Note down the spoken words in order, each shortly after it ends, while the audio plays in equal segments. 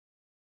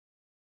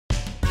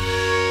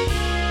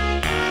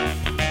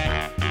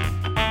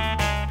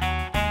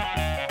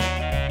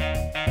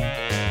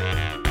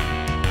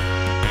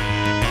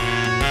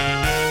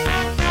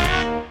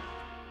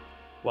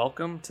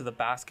Welcome to the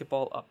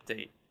Basketball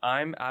Update.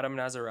 I'm Adam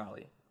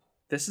Nazarali.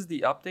 This is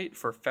the update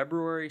for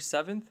February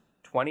 7th,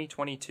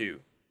 2022.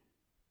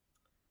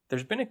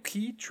 There's been a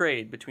key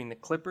trade between the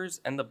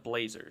Clippers and the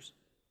Blazers.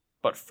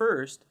 But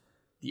first,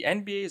 the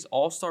NBA's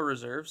Allstar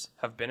Reserves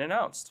have been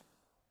announced.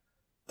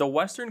 The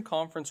Western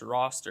Conference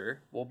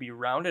roster will be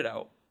rounded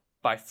out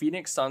by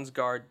Phoenix Suns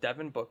guard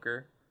Devin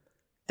Booker,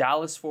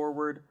 Dallas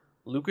forward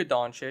Luka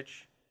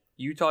Doncic,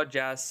 Utah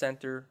Jazz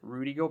center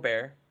Rudy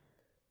Gobert,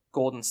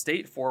 Golden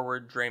State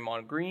forward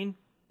Draymond Green,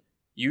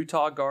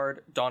 Utah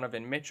guard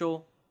Donovan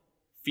Mitchell,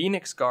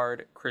 Phoenix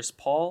guard Chris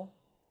Paul,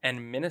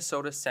 and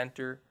Minnesota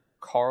center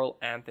Karl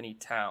Anthony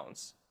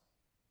Towns.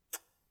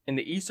 In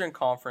the Eastern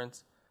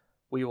Conference,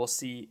 we will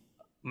see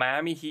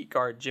Miami Heat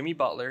guard Jimmy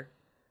Butler,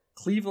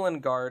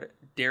 Cleveland guard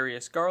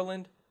Darius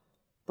Garland,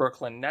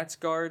 Brooklyn Nets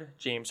guard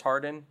James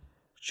Harden,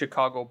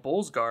 Chicago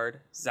Bulls guard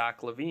Zach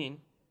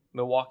LaVine,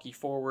 Milwaukee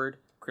forward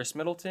Chris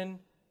Middleton,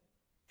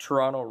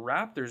 Toronto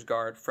Raptors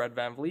guard Fred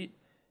VanVleet,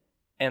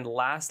 and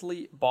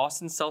lastly,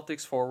 Boston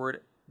Celtics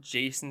forward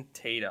Jason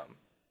Tatum.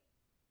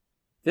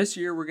 This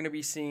year, we're going to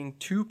be seeing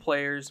two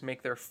players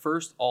make their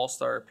first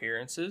All-Star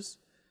appearances,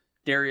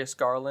 Darius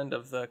Garland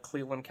of the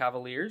Cleveland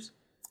Cavaliers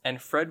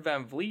and Fred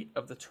VanVleet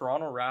of the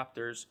Toronto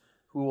Raptors,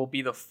 who will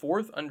be the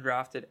fourth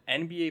undrafted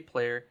NBA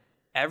player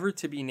ever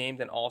to be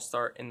named an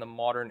All-Star in the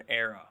modern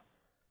era.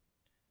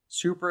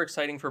 Super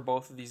exciting for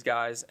both of these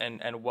guys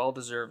and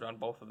well-deserved on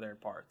both of their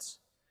parts.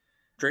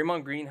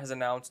 Draymond Green has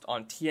announced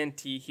on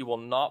TNT he will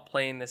not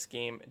play in this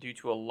game due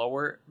to a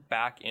lower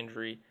back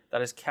injury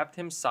that has kept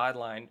him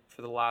sidelined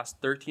for the last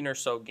 13 or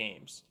so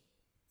games.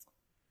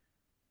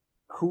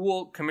 Who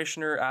will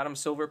Commissioner Adam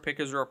Silver pick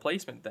as a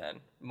replacement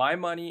then? My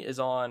money is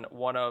on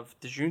one of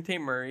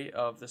DeJounte Murray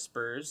of the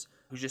Spurs,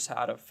 who just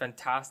had a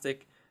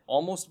fantastic,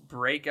 almost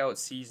breakout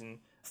season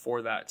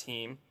for that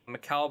team.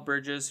 Mikal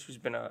Bridges, who's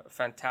been a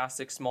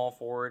fantastic small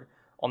forward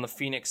on the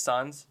Phoenix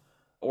Suns,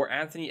 or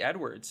Anthony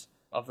Edwards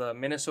of the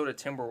Minnesota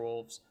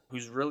Timberwolves,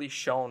 who's really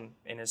shown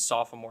in his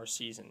sophomore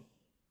season.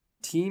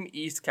 Team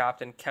East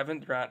captain Kevin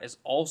Durant is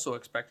also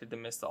expected to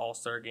miss the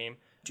All-Star game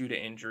due to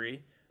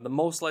injury. The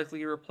most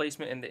likely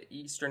replacement in the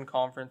Eastern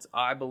Conference,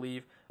 I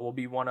believe, will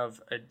be one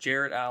of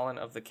Jarrett Allen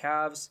of the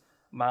Cavs,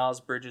 Miles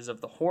Bridges of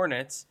the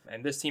Hornets,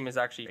 and this team is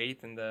actually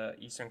 8th in the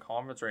Eastern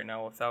Conference right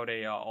now without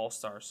a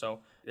All-Star, so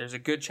there's a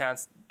good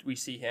chance we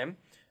see him.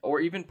 Or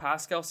even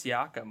Pascal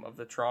Siakam of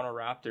the Toronto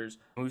Raptors,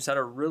 who's had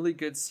a really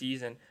good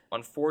season,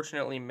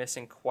 unfortunately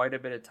missing quite a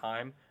bit of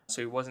time,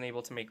 so he wasn't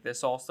able to make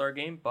this All-Star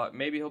game, but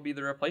maybe he'll be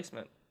the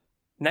replacement.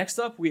 Next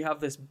up, we have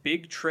this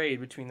big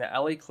trade between the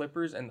LA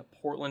Clippers and the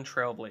Portland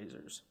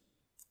Trailblazers.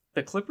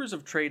 The Clippers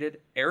have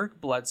traded Eric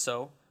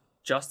Bledsoe,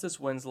 Justice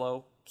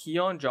Winslow,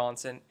 Keon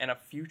Johnson, and a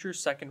future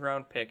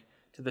second-round pick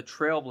to the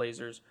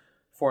Trailblazers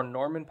for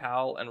Norman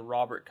Powell and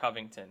Robert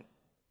Covington.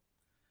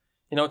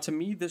 To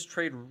me, this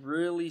trade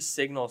really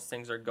signals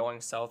things are going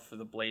south for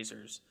the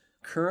Blazers.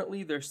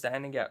 Currently, they're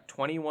standing at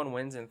 21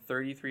 wins and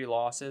 33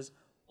 losses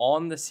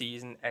on the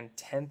season and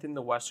 10th in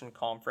the Western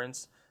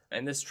Conference,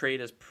 and this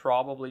trade is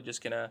probably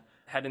just going to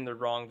head in the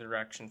wrong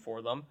direction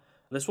for them.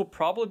 This will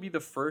probably be the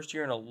first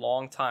year in a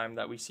long time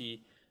that we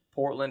see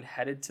Portland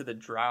headed to the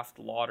draft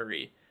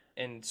lottery,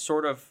 and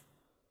sort of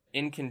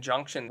in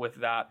conjunction with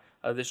that,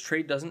 this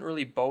trade doesn't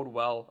really bode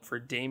well for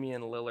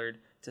Damian Lillard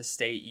to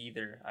stay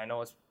either. I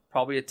know it's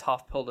probably a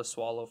tough pill to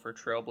swallow for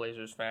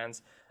Trailblazers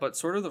fans, but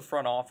sort of the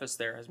front office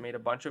there has made a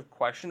bunch of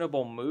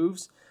questionable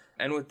moves.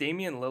 And with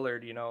Damian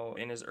Lillard,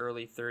 in his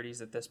early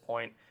 30s at this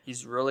point,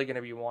 he's really going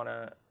to be on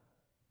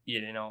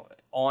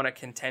a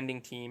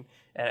contending team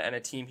and a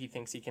team he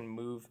thinks he can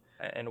move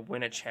and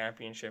win a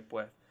championship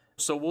with.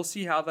 So we'll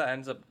see how that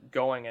ends up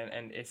going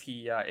and if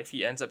he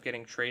ends up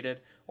getting traded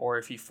or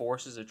if he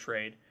forces a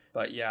trade.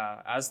 But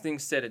yeah, as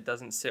things sit, it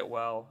doesn't sit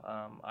well.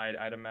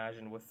 I'd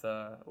imagine with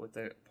the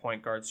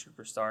point guard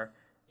superstar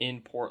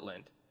in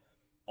Portland.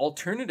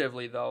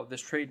 Alternatively, though,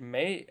 this trade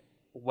may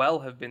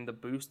well have been the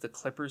boost the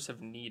Clippers have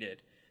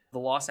needed. The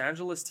Los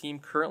Angeles team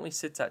currently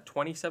sits at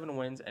 27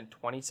 wins and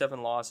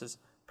 27 losses,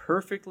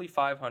 perfectly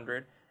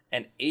 500,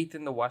 and 8th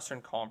in the Western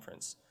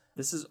Conference.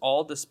 This is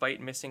all despite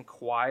missing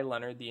Kawhi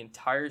Leonard the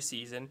entire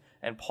season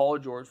and Paul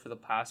George for the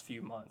past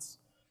few months.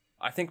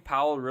 I think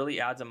Powell really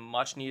adds a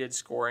much-needed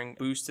scoring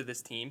boost to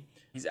this team.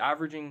 He's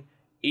averaging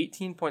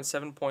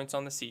 18.7 points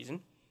on the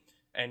season.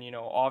 And,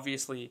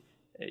 obviously,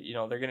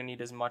 they're going to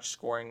need as much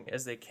scoring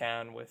as they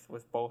can with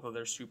both of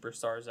their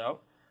superstars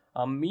out.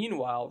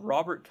 Meanwhile,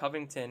 Robert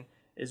Covington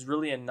is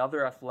really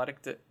another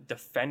athletic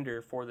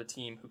defender for the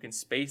team who can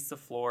space the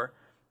floor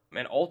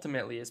and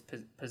ultimately is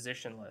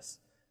positionless.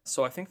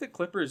 So I think the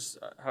Clippers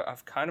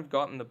have kind of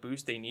gotten the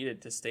boost they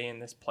needed to stay in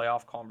this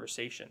playoff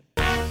conversation.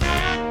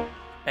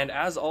 And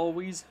as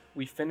always,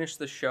 we finish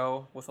the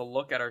show with a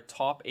look at our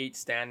top 8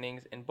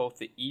 standings in both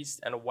the East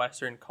and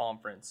Western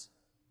Conference.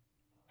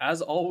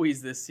 As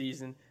always this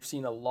season, we've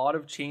seen a lot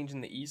of change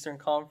in the Eastern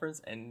Conference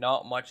and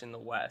not much in the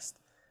West.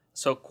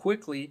 So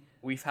quickly,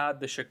 we've had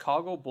the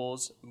Chicago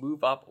Bulls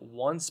move up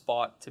one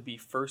spot to be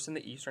first in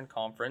the Eastern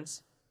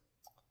Conference.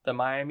 The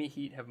Miami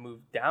Heat have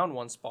moved down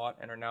 1 spot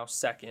and are now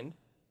second.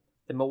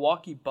 The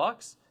Milwaukee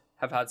Bucks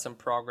have had some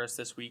progress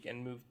this week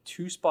and moved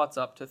 2 spots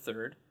up to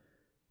third.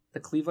 The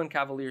Cleveland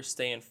Cavaliers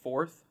stay in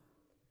fourth.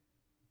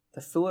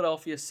 The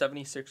Philadelphia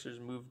 76ers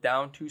move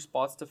down 2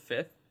 spots to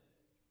fifth.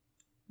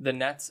 The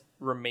Nets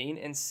remain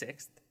in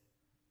sixth.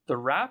 The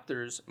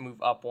Raptors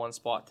move up 1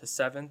 spot to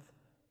seventh.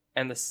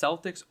 And the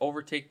Celtics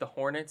overtake the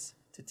Hornets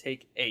to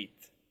take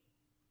eighth.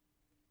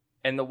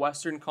 In the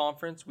Western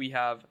Conference, we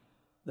have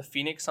the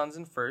Phoenix Suns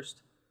in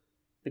first,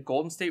 the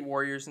Golden State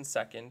Warriors in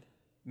second,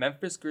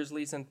 Memphis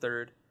Grizzlies in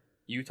third,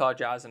 Utah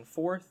Jazz in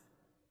fourth,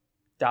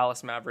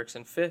 Dallas Mavericks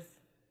in fifth,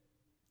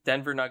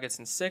 Denver Nuggets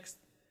in sixth.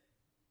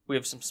 We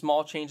have some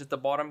small change at the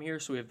bottom here.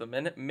 So we have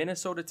the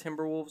Minnesota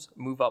Timberwolves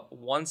move up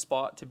 1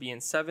 spot to be in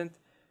seventh,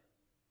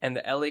 and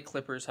the LA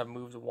Clippers have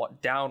moved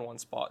down 1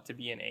 spot to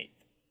be in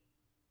eighth.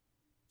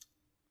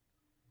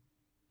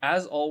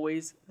 As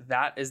always,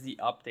 that is the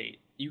update.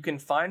 You can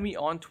find me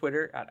on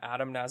Twitter at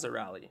Adam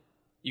Nazarali.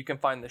 You can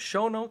find the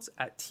show notes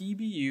at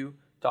tbu.ffmi.ca.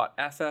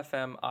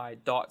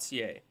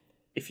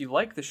 If you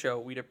like the show,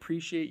 we'd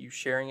appreciate you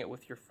sharing it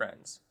with your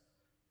friends.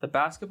 The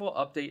basketball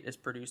update is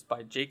produced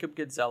by Jacob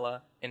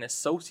Godzella in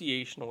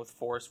association with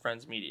Forest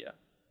Friends Media.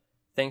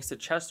 Thanks to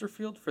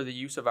Chesterfield for the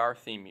use of our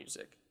theme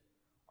music.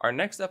 Our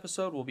next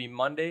episode will be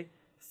Monday,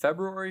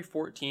 February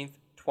 14th,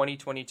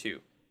 2022.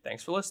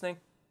 Thanks for listening.